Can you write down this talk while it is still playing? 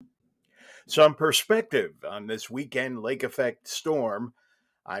Some perspective on this weekend lake effect storm.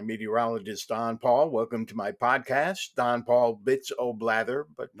 I'm meteorologist Don Paul. Welcome to my podcast, Don Paul Bits O Blather,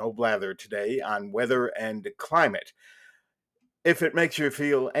 but no blather today on weather and climate. If it makes you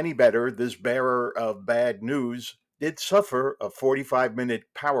feel any better, this bearer of bad news did suffer a 45-minute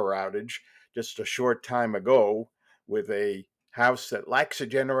power outage just a short time ago with a house that lacks a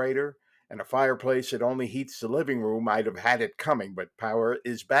generator and a fireplace that only heats the living room. I'd have had it coming, but power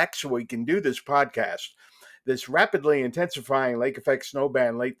is back so we can do this podcast. This rapidly intensifying lake effect snow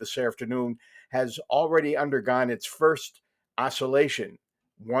band late this afternoon has already undergone its first oscillation,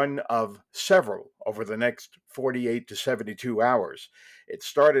 one of several over the next 48 to 72 hours. It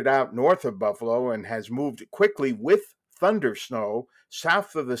started out north of Buffalo and has moved quickly with thunder snow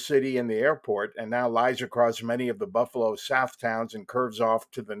south of the city and the airport, and now lies across many of the Buffalo South towns and curves off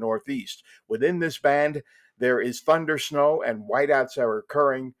to the northeast. Within this band, there is thunder snow and whiteouts are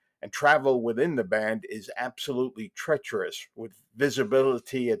occurring, and travel within the band is absolutely treacherous, with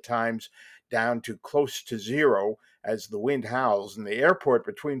visibility at times down to close to zero as the wind howls. And the airport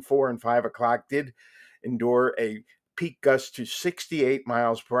between 4 and 5 o'clock did endure a peak gust to 68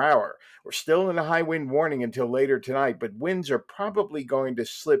 miles per hour. We're still in a high wind warning until later tonight, but winds are probably going to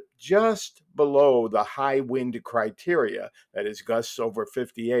slip just below the high wind criteria, that is gusts over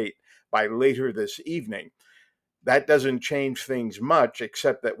 58, by later this evening. That doesn't change things much,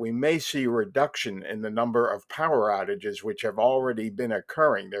 except that we may see a reduction in the number of power outages, which have already been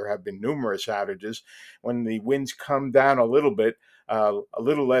occurring. There have been numerous outages. When the winds come down a little bit, a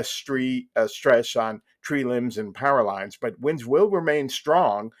little less stress on tree limbs and power lines, but winds will remain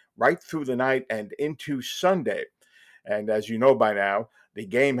strong right through the night and into Sunday. And as you know by now, the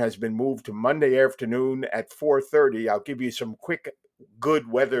game has been moved to Monday afternoon at 4:30. I'll give you some quick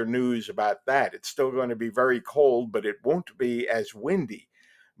good weather news about that. It's still going to be very cold, but it won't be as windy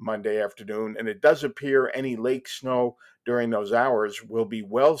Monday afternoon. And it does appear any lake snow during those hours will be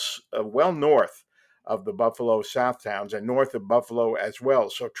well north of the Buffalo South towns and north of Buffalo as well.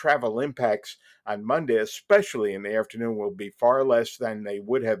 So travel impacts on Monday, especially in the afternoon, will be far less than they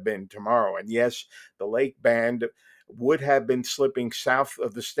would have been tomorrow. And yes, the lake band would have been slipping south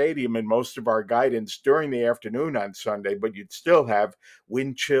of the stadium in most of our guidance during the afternoon on Sunday, but you'd still have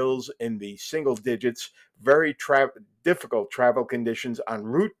wind chills in the single digits, very difficult travel conditions en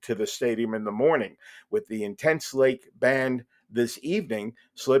route to the stadium in the morning, with the intense lake band this evening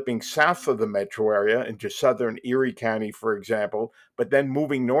slipping south of the metro area into southern Erie County, for example, but then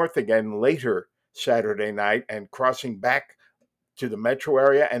moving north again later Saturday night and crossing back to the metro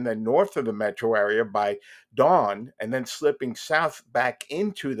area and then north of the metro area by dawn, and then slipping south back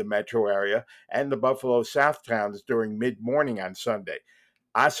into the metro area and the Buffalo South towns during mid-morning on Sunday.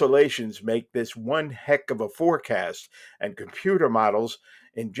 Oscillations make this one heck of a forecast, and computer models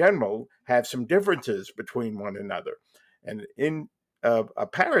in general have some differences between one another. And in a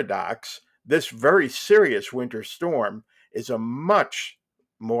paradox, this very serious winter storm is a much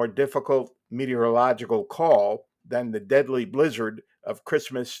more difficult meteorological call than the deadly blizzard of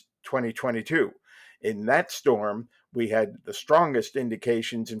Christmas 2022. In that storm, we had the strongest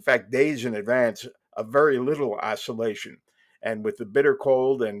indications, in fact, days in advance, of very little oscillation. And with the bitter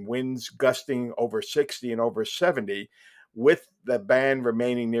cold and winds gusting over 60 and over 70, with the band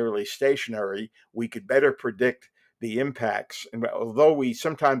remaining nearly stationary, we could better predict the impacts. And although we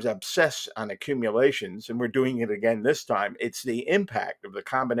sometimes obsess on accumulations, and we're doing it again this time, it's the impact of the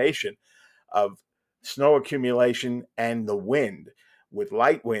combination of snow accumulation and the wind. With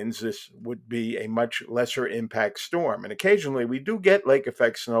light winds, this would be a much lesser impact storm. And occasionally we do get lake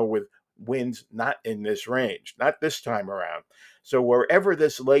effect snow with winds not in this range, not this time around. So wherever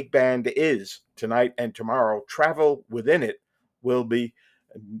this lake band is tonight and tomorrow, travel within it will be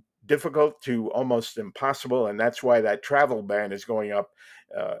difficult to almost impossible. And that's why that travel ban is going up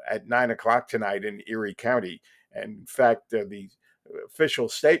at 9 o'clock tonight in Erie County. And in fact, the official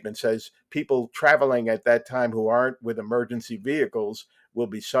statement says people traveling at that time who aren't with emergency vehicles will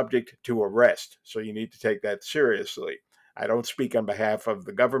be subject to arrest. So you need to take that seriously. I don't speak on behalf of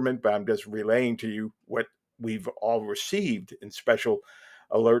the government, but I'm just relaying to you what we've all received in special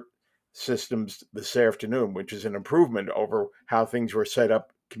alert systems this afternoon, which is an improvement over how things were set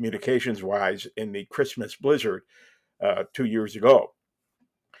up communications-wise in the Christmas blizzard 2 years ago.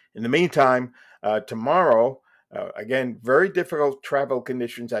 In the meantime, tomorrow, again, very difficult travel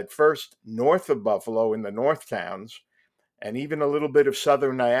conditions at first north of Buffalo in the north towns, and even a little bit of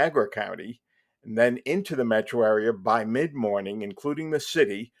southern Niagara County, and then into the metro area by mid-morning, including the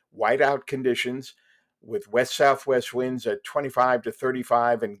city, whiteout conditions with west-southwest winds at 25 to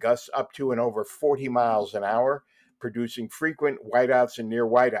 35 and gusts up to and over 40 miles an hour, producing frequent whiteouts and near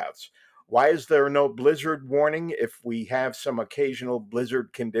whiteouts. Why is there no blizzard warning if we have some occasional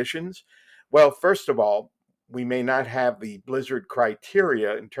blizzard conditions? Well, first of all, we may not have the blizzard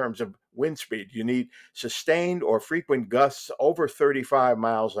criteria in terms of wind speed. You need sustained or frequent gusts over 35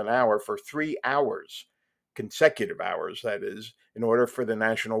 miles an hour for 3 hours, consecutive hours, that is, in order for the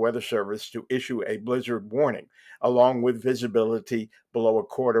National Weather Service to issue a blizzard warning, along with visibility below a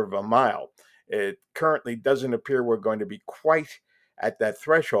quarter of a mile. It currently doesn't appear we're going to be quite at that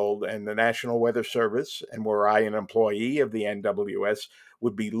threshold, and the National Weather Service, and were I an employee of the NWS,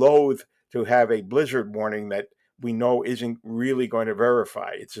 would be loath to have a blizzard warning that we know isn't really going to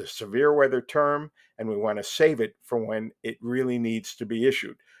verify. It's a severe weather term, and we want to save it for when it really needs to be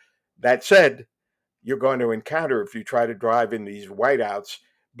issued. That said, you're going to encounter, if you try to drive in these whiteouts,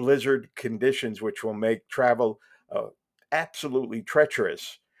 blizzard conditions, which will make travel uh, absolutely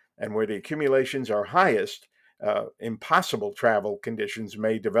treacherous. And where the accumulations are highest, impossible travel conditions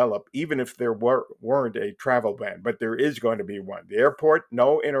may develop, even if there weren't a travel ban. But there is going to be one. The airport,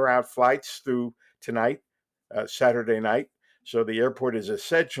 no in or out flights through tonight, Saturday night. So the airport is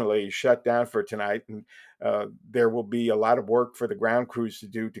essentially shut down for tonight, and there will be a lot of work for the ground crews to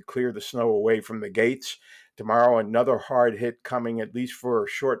do to clear the snow away from the gates. Tomorrow, another hard hit coming, at least for a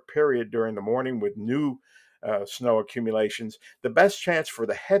short period during the morning, with new snow accumulations. The best chance for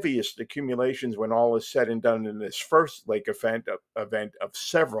the heaviest accumulations when all is said and done in this first lake event of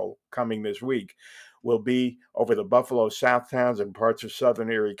several coming this week will be over the Buffalo South Towns and parts of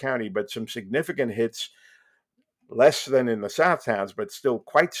southern Erie County, but some significant hits, less than in the South Towns, but still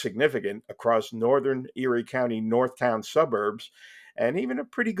quite significant across northern Erie County Northtown suburbs, and even a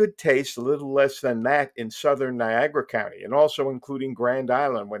pretty good taste, a little less than that, in southern Niagara County, and also including Grand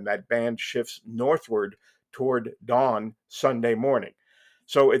Island when that band shifts northward toward dawn Sunday morning.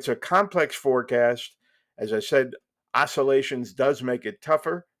 So it's a complex forecast. As I said, oscillations do make it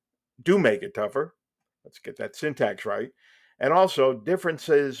tougher. Let's get that syntax right. And also,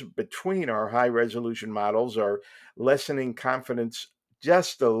 differences between our high resolution models are lessening confidence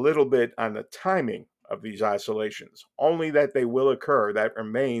just a little bit on the timing of these oscillations. Only that they will occur, that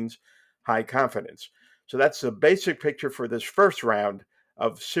remains high confidence. So that's the basic picture for this first round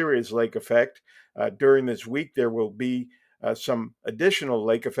of serious lake effect. During this week, there will be some additional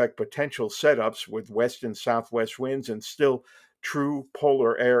lake effect potential setups with west and southwest winds and still true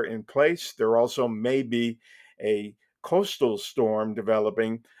polar air in place. There also may be a coastal storm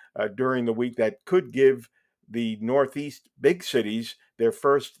developing during the week that could give the Northeast big cities their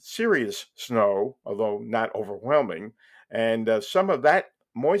first serious snow, although not overwhelming. And some of that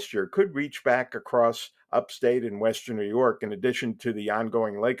moisture could reach back across upstate and western New York, in addition to the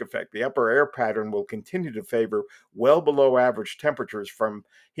ongoing lake effect. The upper air pattern will continue to favor well below average temperatures from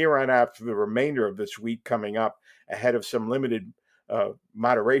here on out through the remainder of this week coming up, ahead of some limited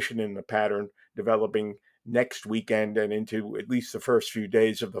moderation in the pattern developing next weekend and into at least the first few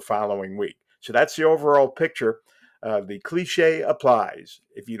days of the following week. So that's the overall picture. The cliche applies.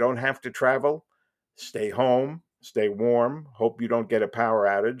 If you don't have to travel, stay home, stay warm. Hope you don't get a power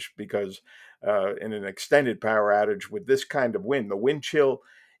outage, because in an extended power outage with this kind of wind, the wind chill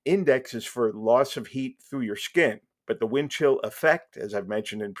index is for loss of heat through your skin. But the wind chill effect, as I've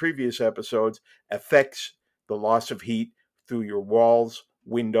mentioned in previous episodes, affects the loss of heat through your walls,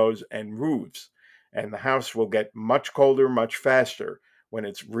 windows, and roofs. And the house will get much colder much faster when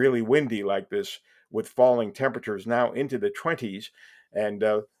it's really windy like this, with falling temperatures now into the 20s. And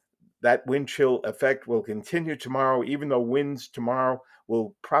that wind chill effect will continue tomorrow, even though winds tomorrow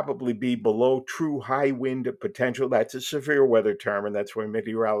will probably be below true high wind potential. That's a severe weather term, and that's why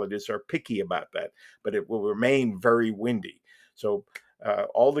meteorologists are picky about that. But it will remain very windy. So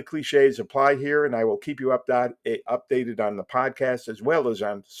all the cliches apply here, and I will keep you updated on the podcast as well as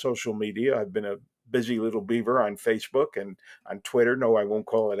on social media. I've been a busy little beaver on Facebook and on Twitter. No, I won't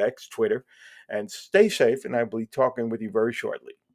call it X, Twitter. And stay safe, and I'll be talking with you very shortly.